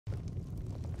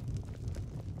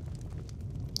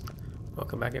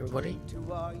Welcome back, everybody.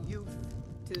 Oh,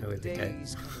 here we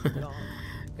go.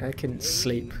 I couldn't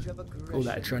sleep, all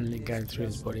that adrenaline going through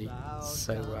his body.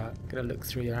 So gonna look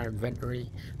through our inventory,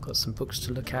 got some books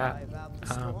to look at,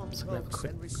 so gonna have a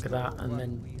quick look at that and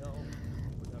then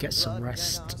get some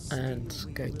rest and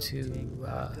go to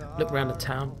look around the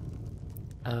town,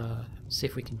 see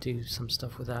if we can do some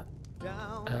stuff with that.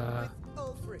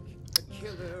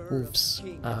 Wolves,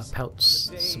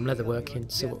 pelts, some leather working,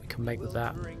 see what we can make with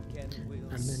that,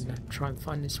 and then try and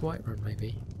find this white run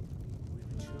maybe.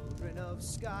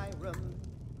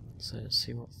 So let's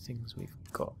see what things we've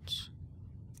got.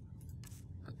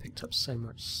 I picked up so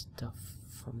much stuff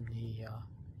from the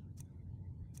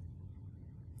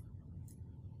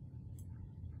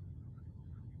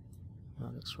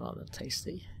that looks rather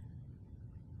tasty.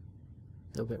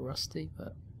 A little bit rusty,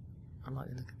 but I like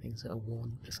the look of things that are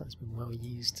worn. Looks like it's been well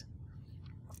used.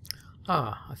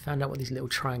 Ah, I found out what this little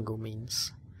triangle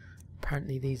means.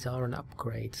 Apparently these are an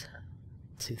upgrade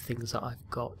to things that I've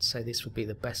got, so this would be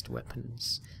the best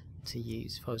weapons to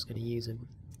use if I was going to use them.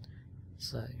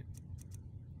 So,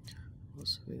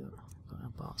 what's we got? Got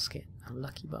our basket, our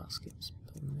lucky baskets.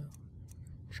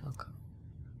 Charcoal,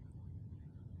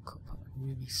 copper,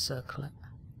 ruby circlet.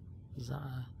 Is that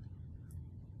a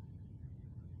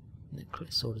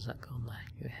necklace, or does that go on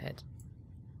your head?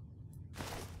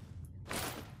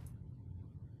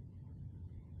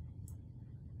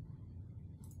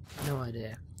 No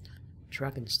idea.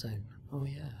 Dragonstone. Oh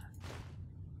yeah.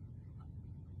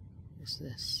 What's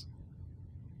this?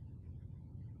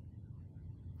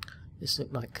 This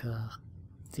looked like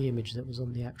the image that was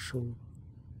on the actual...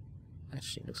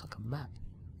 Actually, it looks like a map.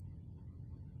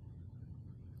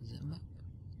 Is it a map?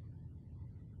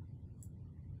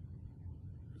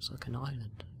 Looks like an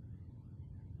island.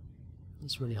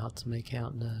 It's really hard to make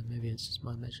out. No, maybe it's just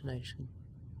my imagination.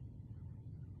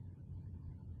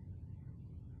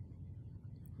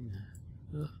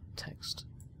 No. Ugh, text.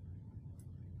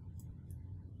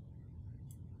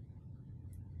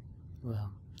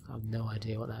 Well, I have no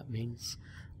idea what that means.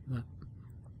 But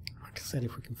like I said,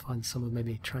 if we can find someone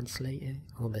maybe translate it,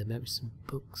 or there may be some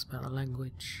books about the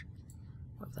language,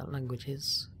 whatever that language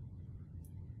is.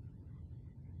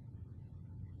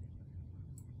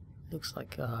 Looks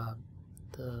like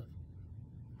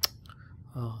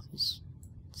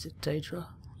is it Daedra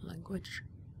language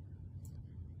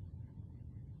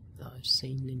that I've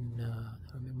seen in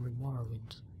I remember in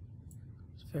Morrowind.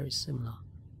 It's very similar.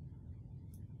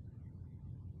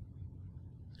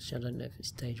 Actually, I don't know if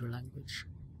it's Daedra language,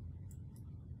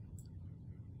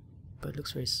 but it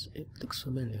looks it looks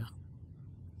familiar.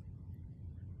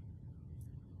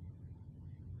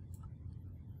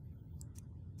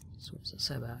 So what does it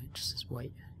say about it? Just this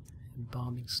weight,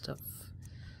 embalming stuff,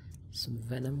 some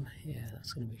venom. Yeah,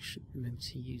 that's going to be, should remember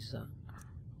to use that.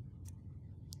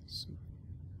 Some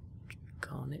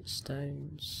garnet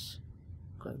stones,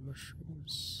 glow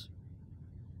mushrooms,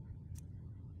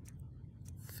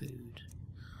 food.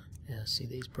 Yeah, see,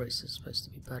 these braces are supposed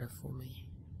to be better for me.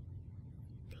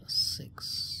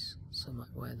 +6, so I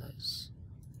might wear those.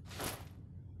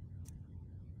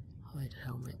 Hide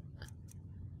helmet.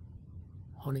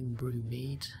 Honning brew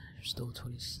mead, restore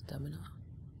 20 stamina.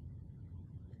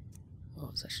 Oh,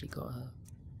 it's actually got a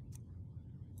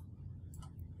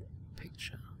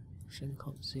picture. Actually, I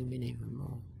can't zoom in even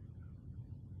more.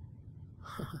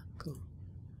 Cool.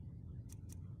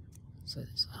 So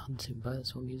it's a hunting bow,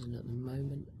 that's what I'm using at the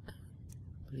moment. I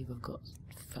believe I've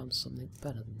found something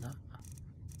better than that.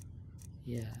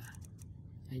 Yeah,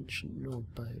 ancient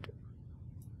Nord bow.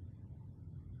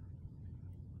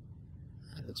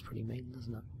 That looks pretty mean,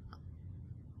 doesn't it?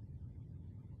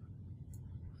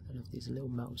 I love these little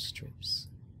metal strips,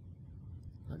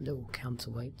 like little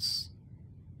counterweights.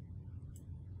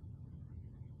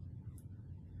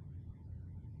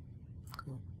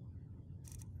 Cool.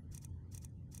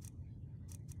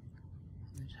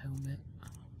 Helmet,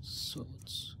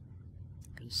 swords.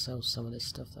 I'm gonna sell some of this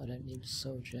stuff that I don't need.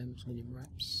 Soul gems, winning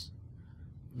wraps.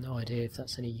 No idea if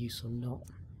that's any use or not.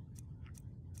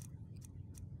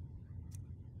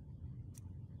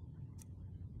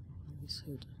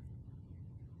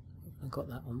 I got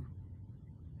that on.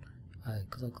 Oh,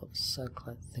 because I've got the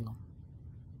circlet thing on.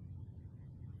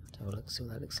 Let's have a look, see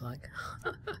what that looks like.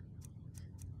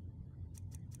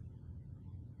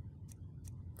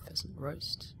 Pheasant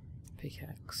roast,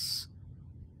 pickaxe.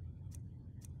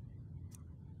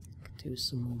 Could do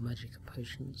some more magic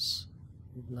potions.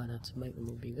 Learn how to make them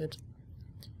would be good.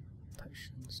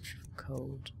 Potions,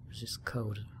 cold, resist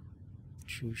cold,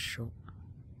 true shot.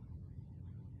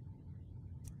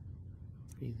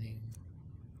 Breathing.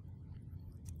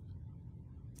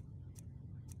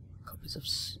 Copies of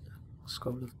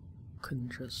Scroll of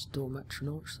Kundra's Doormat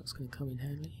Trench, that's going to come in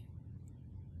handy.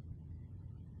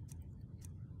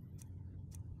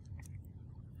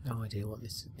 No idea what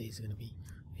these are going to be.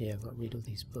 Yeah, I've got to read all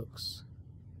these books.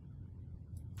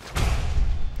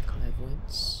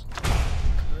 Clairvoyance,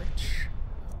 Courage,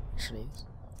 actually.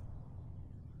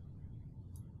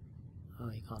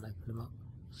 Oh, you can't open them up.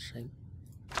 Shame.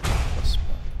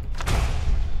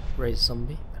 Raise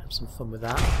Zombie. Have some fun with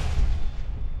that.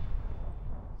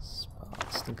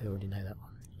 Sparks. I think I already know that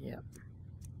one. Yep.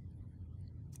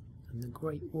 And the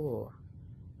Great War.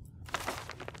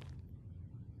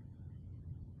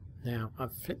 Now,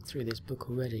 I've flipped through this book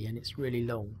already and it's really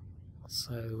long,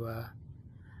 so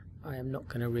I am not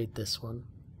going to read this one,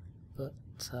 but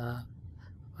I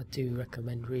do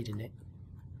recommend reading it,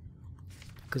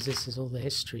 because this is all the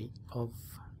history of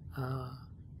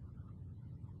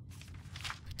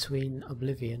between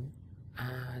Oblivion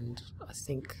and I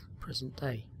think present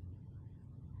day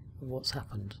of what's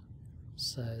happened,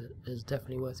 so it's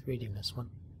definitely worth reading this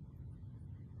one.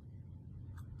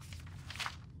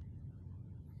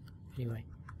 Anyway,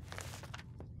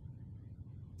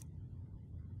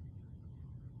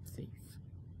 Thief.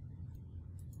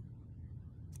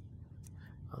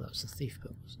 Oh, that was the Thief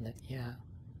book, wasn't it? Yeah.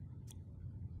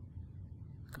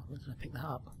 God, where did I pick that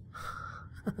up?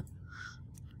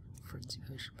 Frenzy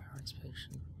Potion, Paralysis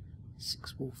Potion,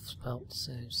 6 Wolf's Pelts,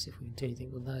 so see if we can do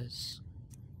anything with those.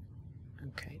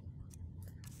 Okay.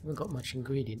 We haven't got much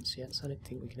ingredients yet, so I don't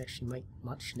think we can actually make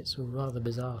much, and it's some rather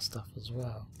bizarre stuff as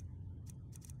well.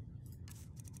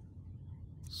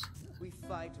 We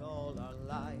fight all our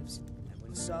lives, and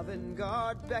when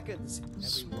Sovngarde beckons,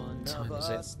 every one of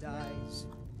us dies.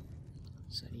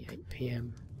 It's only 8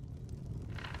 PM.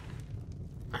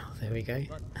 Oh, there we go.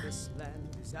 But this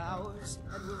land is ours,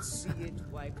 and we'll see it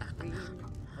wiped clean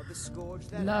of the scourge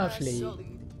that Lovely. has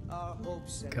sullied our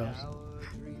hopes and God. our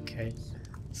dreams. Okay,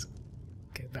 let's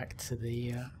go back to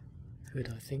the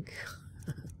hood, I think.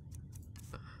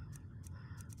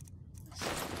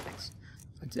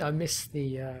 I missed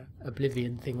the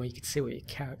Oblivion thing where you could see what your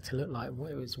character looked like and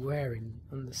what it was wearing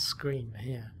on the screen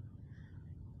here.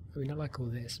 I mean, I like all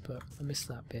this, but I missed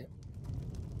that bit.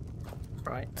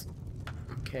 Right.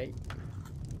 Okay.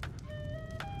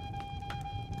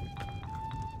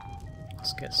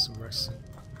 Let's get some rest.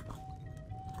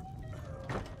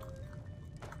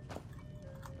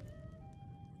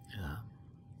 Yeah.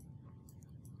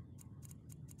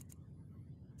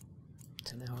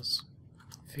 10 hours.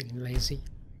 Feeling lazy.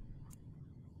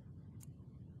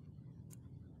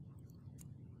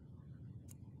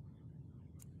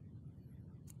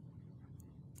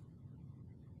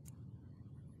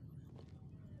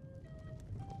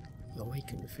 You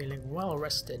awaken feeling well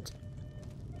rested.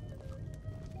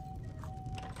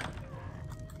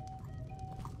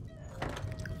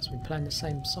 I've been playing the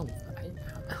same song for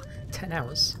 10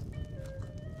 hours.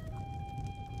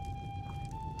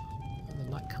 Oh, the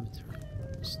light coming through.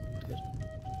 That's good.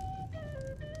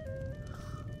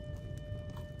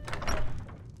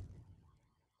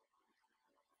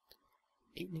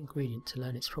 Eat an ingredient to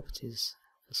learn its properties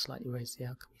and slightly raise the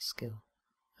alchemy skill.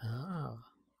 Ah.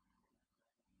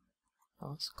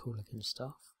 Oh, that's cool looking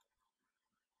stuff.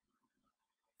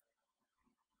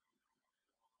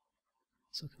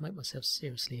 So I can make myself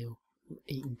seriously ill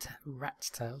eating rat's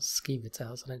tails, skeever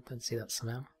tails. I don't see that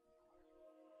somehow.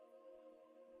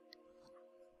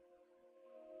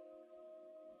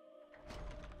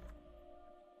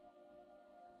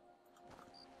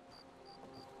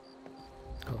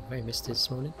 Oh, very misty this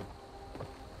morning.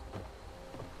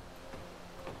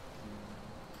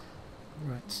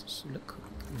 Right, so look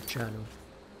at the journal.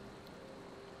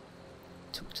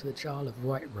 Took to the Dral of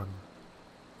Whiterun.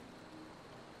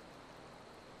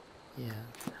 Yeah,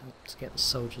 helped to get the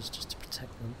soldiers just to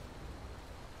protect them.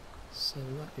 So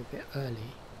we might be a bit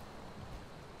early.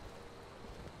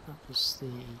 That was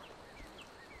the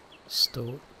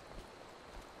store.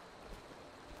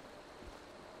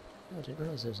 Oh, I didn't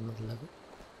realise there was another level.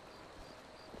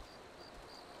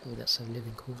 Maybe that's a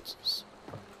living quarters.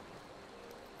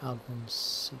 Albon's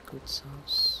secret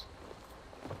house.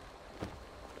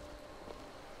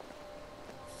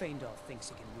 Feindal thinks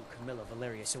he can woo Camilla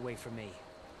Valerius away from me.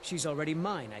 She's already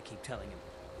mine, I keep telling him.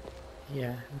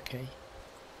 Yeah, okay.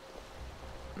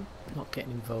 Not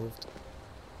getting involved.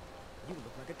 You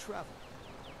look like a traveler.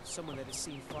 Someone that has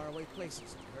seen faraway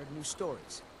places and heard new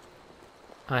stories.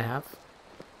 I have.